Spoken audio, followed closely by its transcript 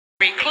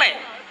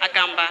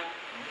Adamba.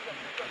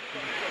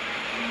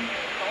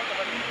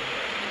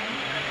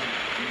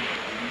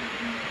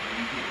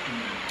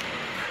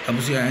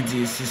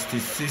 Abusia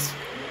 66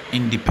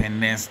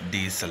 Independence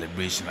Day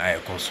celebration. I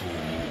also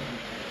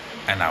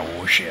and I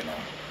will share now.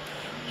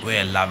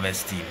 We're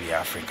Lovers TV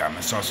Africa. I'm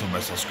also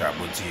subscribe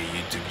to your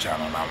YouTube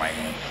channel now. My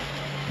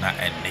na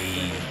and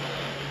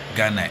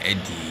Ghana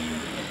Eddie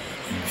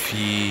in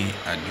fee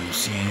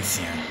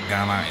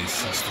Ghana is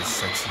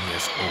 66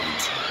 years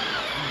old.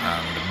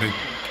 And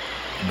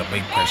the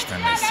big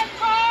question is,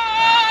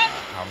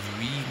 have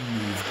we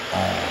moved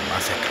on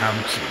as a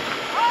country?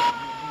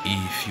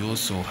 If you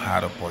also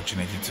had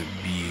opportunity to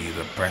be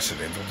the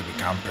president or to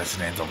become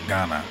president of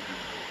Ghana,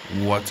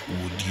 what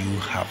would you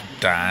have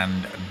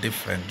done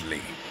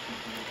differently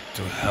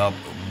to help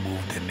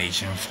move the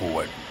nation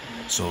forward?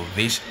 So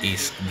this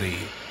is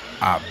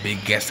our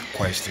biggest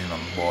question on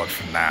board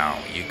for now.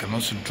 You can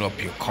also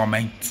drop your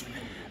comments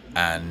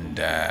and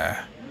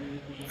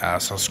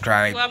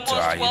subscribe to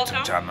our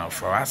YouTube channel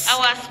for us.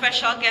 Our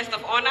special guest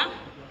of honor,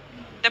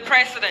 the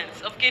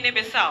President of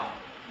Guinea-Bissau,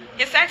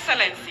 His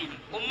Excellency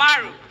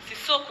Umaro,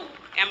 Sissoco,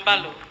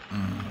 Embaló.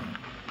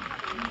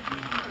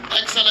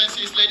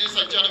 Excellencies, ladies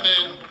and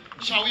gentlemen,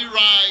 shall we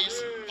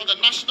rise for the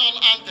national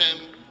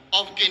anthem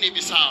of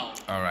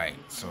Guinea-Bissau? All right,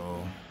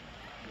 so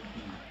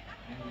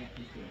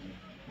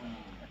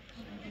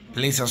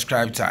please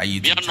subscribe to our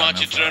YouTube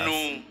channel for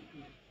us.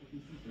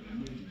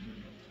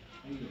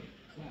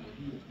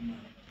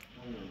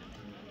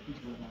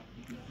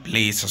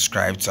 Please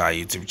subscribe to our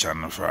YouTube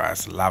channel for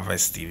us,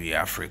 Lovers TV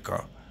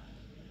Africa.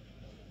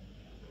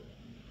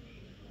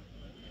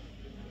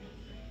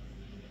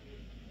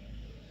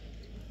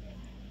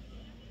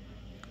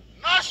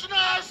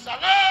 National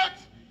salute!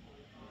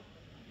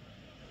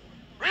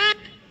 Read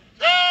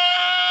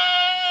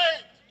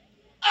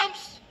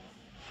arms!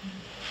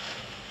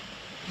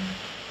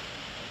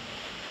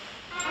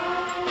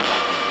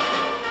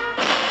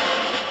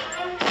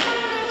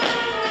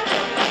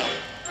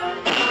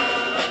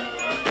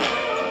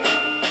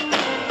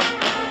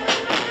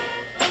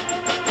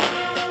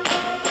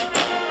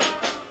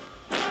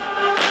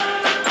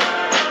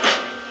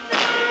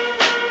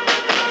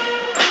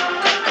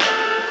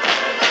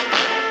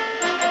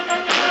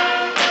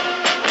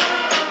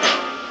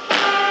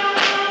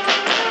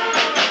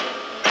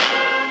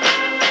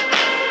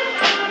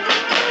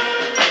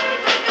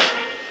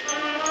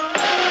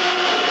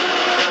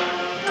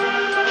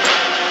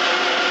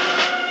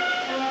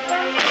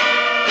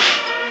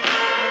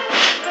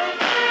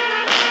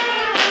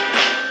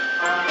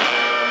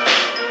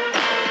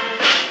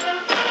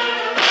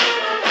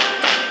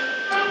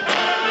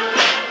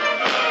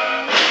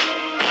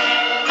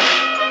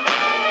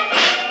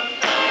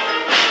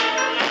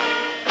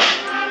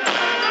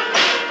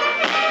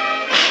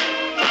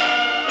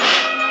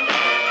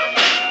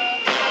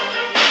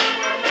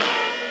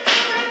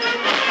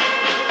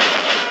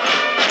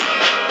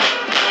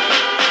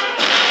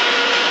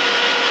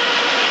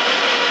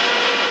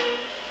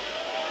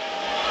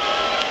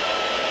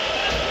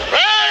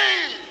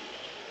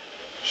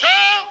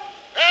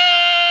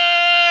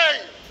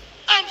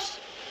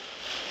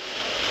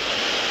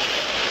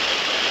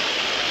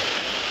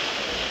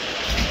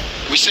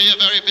 We say a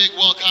very big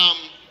welcome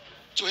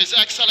to His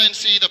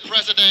Excellency, the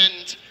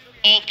President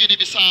of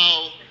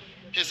Guinea-Bissau,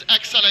 His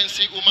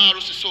Excellency Umaro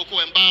Sissoco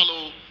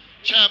Embaló,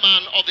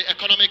 Chairman of the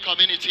Economic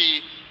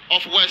Community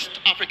of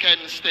West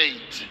African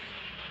State.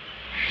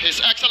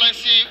 His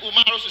Excellency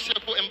Umaro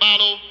Sissoco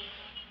Embaló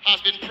has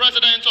been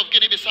President of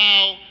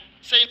Guinea-Bissau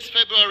since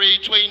February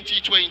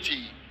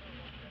 2020.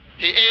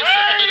 He is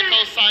a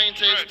political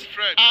scientist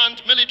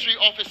and military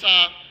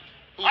officer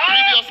who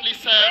previously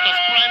served as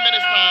Prime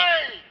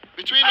Minister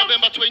between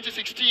November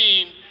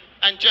 2016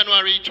 and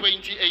January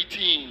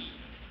 2018.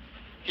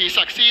 He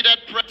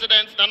succeeded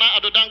President Nana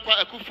Addo Dankwa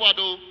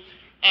Akufo-Addo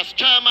as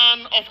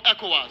Chairman of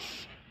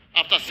ECOWAS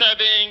after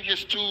serving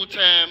his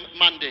two-term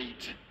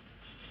mandate.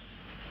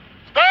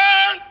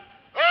 Stand!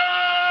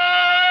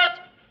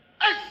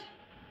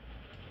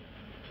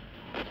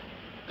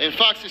 In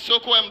fact,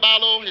 Sissoco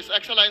Embaló, His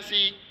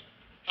Excellency,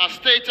 has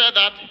stated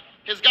that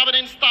his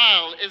governing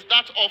style is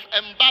that of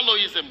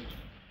Embaloism,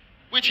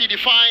 which he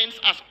defines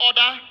as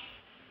order,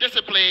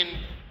 discipline,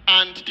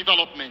 and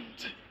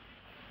development.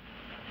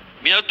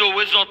 Miado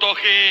Woezor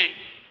tohe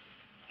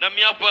na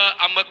miapa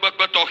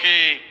amagbagba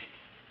tohe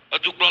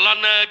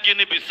atuklolana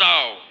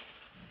Guinea-Bissau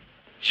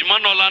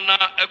jimanolana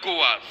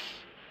ECOWAS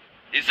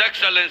His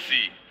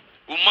Excellency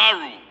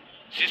Umaro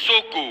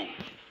Sissoco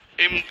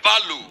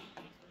Embaló.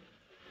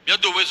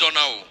 Miado Woezor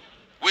now.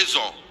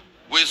 Woezor.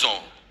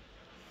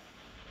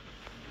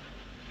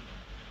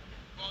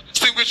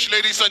 Distinguished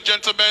ladies and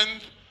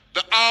gentlemen,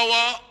 the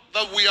hour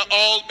that we are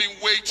all been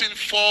waiting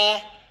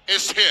for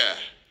is here.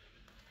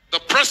 The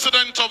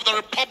President of the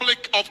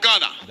Republic of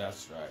Ghana.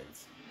 That's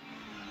right.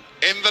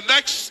 In the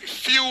next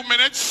few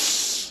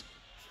minutes,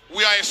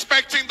 we are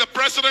expecting the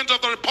President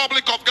of the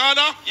Republic of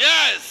Ghana.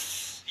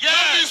 Yes.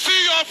 Let me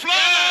see your flag.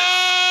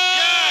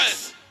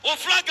 Yes. O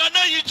flag ana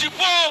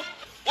yijipo.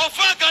 O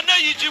flag ana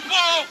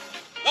yijipo.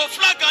 O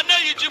flag ana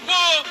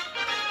yijipo.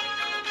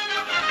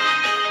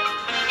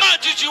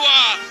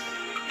 Chichiwa,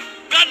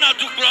 Ghana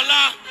to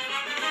Grola,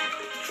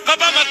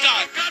 Papa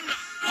Maka,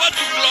 what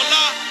to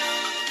Grola?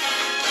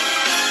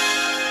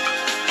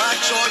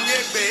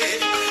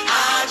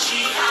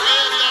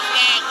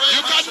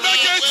 You can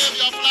make it.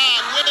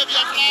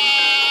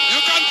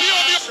 You can be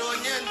on your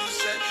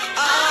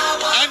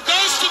and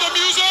dance to the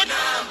music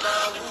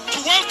to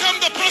welcome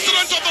the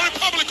President of the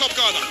Republic of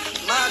Ghana.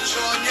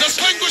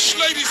 Distinguished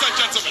ladies and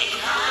gentlemen.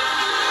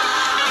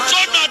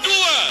 Jona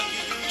Dua,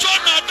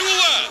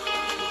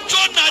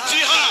 Jona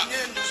Jiha,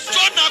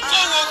 Jona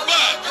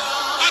Kowogba,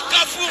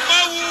 Akafu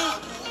Mawu,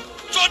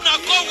 Jona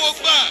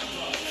Kowogba,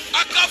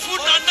 Akafu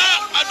Nana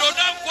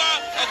Adonamkwa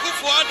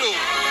Akufuado.